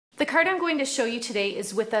card I'm going to show you today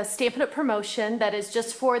is with a Stampin' Up! Promotion that is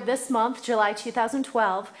just for this month, July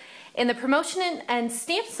 2012. And the promotion and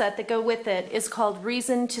stamp set that go with it is called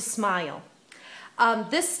Reason to Smile.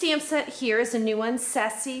 This stamp set here is a new one,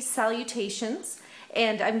 Sassy Salutations.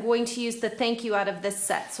 And I'm going to use the thank you out of this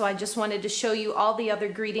set. So I just wanted to show you all the other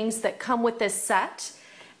greetings that come with this set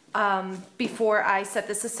before I set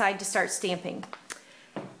this aside to start stamping.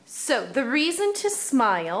 So the Reason to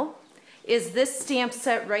Smile is this stamp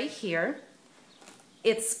set right here.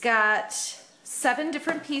 It's got 7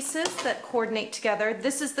 different pieces that coordinate together.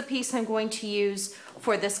 This is the piece I'm going to use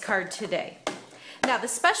for this card today. Now, the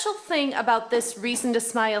special thing about this Reason to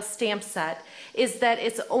Smile stamp set is that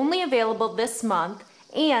it's only available this month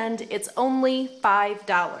and it's only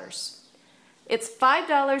 $5. It's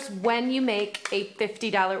 $5 when you make a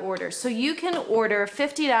 $50 order. So you can order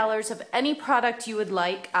 $50 of any product you would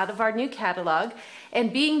like out of our new catalog.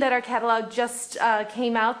 And being that our catalog just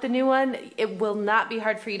came out, the new one, it will not be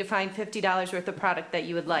hard for you to find $50 worth of product that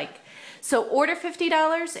you would like. So order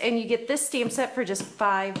 $50 and you get this stamp set for just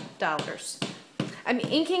 $5. I'm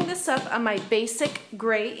inking this up on my basic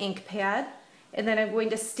gray ink pad, and then I'm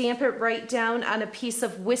going to stamp it right down on a piece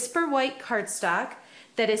of Whisper White cardstock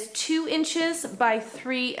that is 2 inches by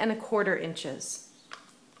 3 1/4 inches.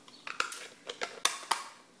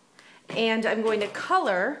 And I'm going to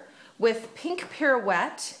color with Pink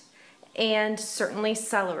Pirouette and certainly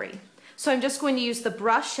Celery. So I'm just going to use the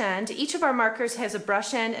brush end. Each of our markers has a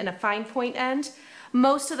brush end and a fine point end.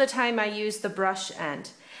 Most of the time I use the brush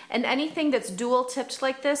end. And anything that's dual tipped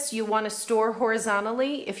like this, you want to store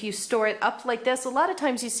horizontally. If you store it up like this, a lot of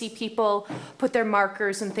times you see people put their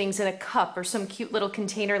markers and things in a cup or some cute little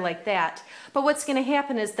container like that. But what's going to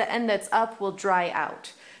happen is the end that's up will dry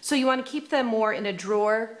out. So you want to keep them more in a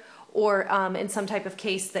drawer or in some type of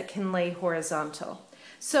case that can lay horizontal.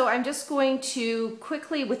 So I'm just going to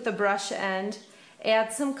quickly, with the brush end,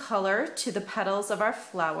 add some color to the petals of our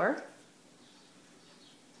flower.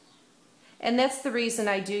 And that's the reason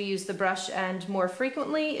I do use the brush end more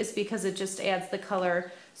frequently, is because it just adds the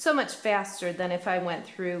color so much faster than if I went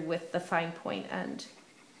through with the fine point end.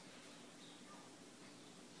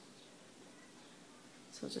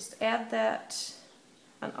 So just add that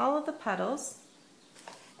on all of the petals.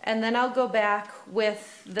 And then I'll go back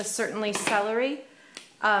with the Certainly Celery.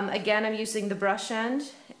 Again, I'm using the brush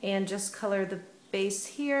end and just color the base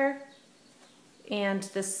here and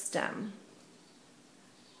the stem.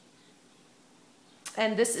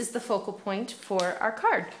 And this is the focal point for our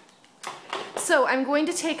card. So I'm going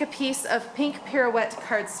to take a piece of Pink Pirouette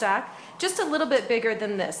cardstock, just a little bit bigger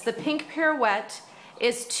than this. The Pink Pirouette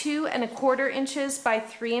is 2 1/4 inches by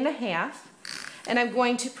 3 1/2. And I'm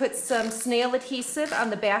going to put some snail adhesive on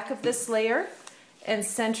the back of this layer and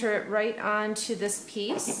center it right onto this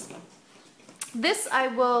piece. This I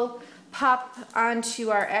will pop onto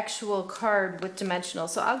our actual card with dimensional,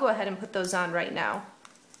 so I'll go ahead and put those on right now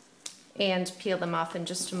and peel them off in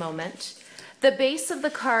just a moment. The base of the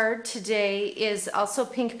card today is also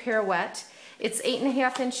Pink Pirouette. It's 8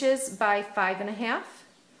 1/2 inches by 5 1/2.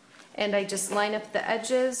 And I just line up the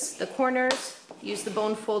edges, the corners, use the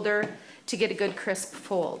bone folder to get a good crisp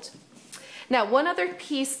fold. Now, one other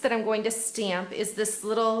piece that I'm going to stamp is this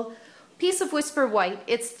little piece of Whisper White.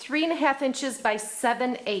 It's 3 1/2 inches by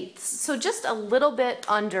 7/8, so just a little bit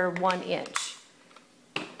under 1 inch.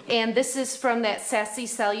 And this is from that Sassy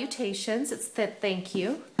Salutations. It's the thank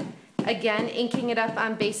you. Again, inking it up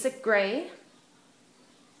on basic gray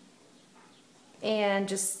and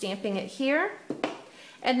just stamping it here.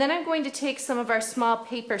 And then I'm going to take some of our small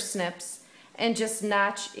paper snips and just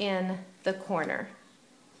notch in the corner.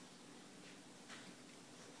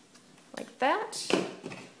 Like that.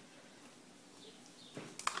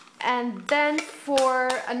 And then for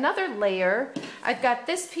another layer, I've got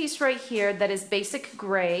this piece right here that is basic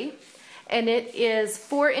gray, and it is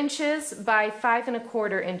 4 inches by 5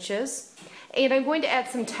 1/4 inches. And I'm going to add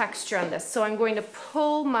some texture on this. So I'm going to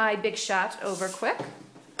pull my Big Shot over quick.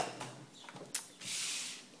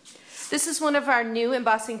 This is one of our new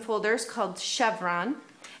embossing folders called Chevron,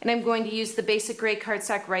 and I'm going to use the basic gray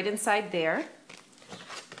cardstock right inside there.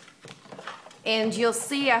 And you'll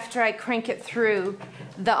see after I crank it through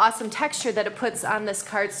the awesome texture that it puts on this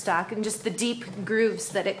cardstock and just the deep grooves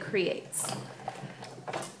that it creates.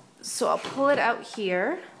 So I'll pull it out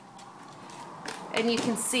here, and you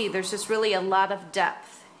can see there's just really a lot of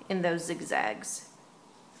depth in those zigzags.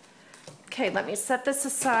 Okay, let me set this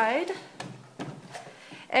aside.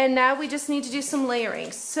 And now we just need to do some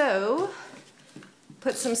layering. So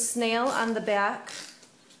put some snail on the back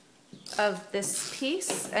of this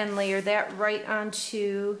piece and layer that right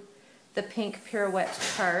onto the Pink Pirouette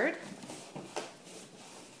card.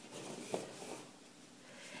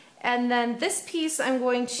 And then this piece I'm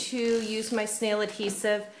going to use my snail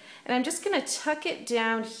adhesive, and I'm just going to tuck it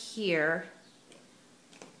down here.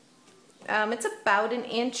 It's about 1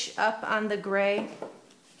 inch up on the gray.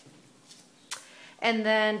 And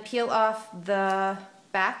then peel off the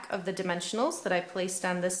back of the dimensionals that I placed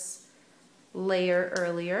on this layer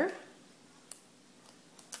earlier.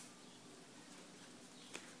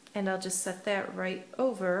 And I'll just set that right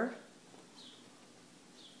over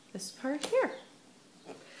this part here.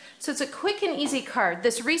 So it's a quick and easy card.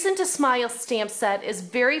 This Reason to Smile stamp set is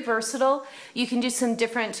very versatile. You can do some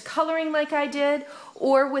different coloring like I did,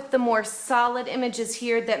 or with the more solid images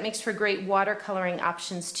here, that makes for great watercoloring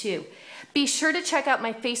options too. Be sure to check out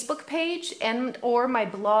my Facebook page and or my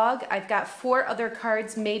blog. I've got 4 other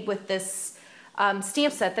cards made with this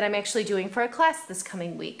stamp set that I'm actually doing for a class this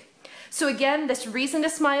coming week. So again, this Reason to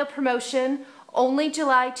Smile promotion, only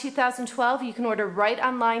July 2012. You can order right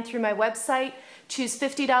online through my website. Choose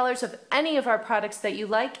 $50 of any of our products that you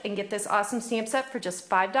like and get this awesome stamp set for just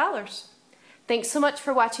 $5. Thanks so much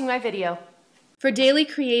for watching my video. For daily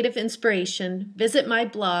creative inspiration, visit my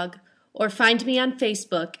blog or find me on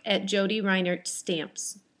Facebook at Jody Reinert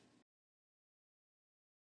Stamps.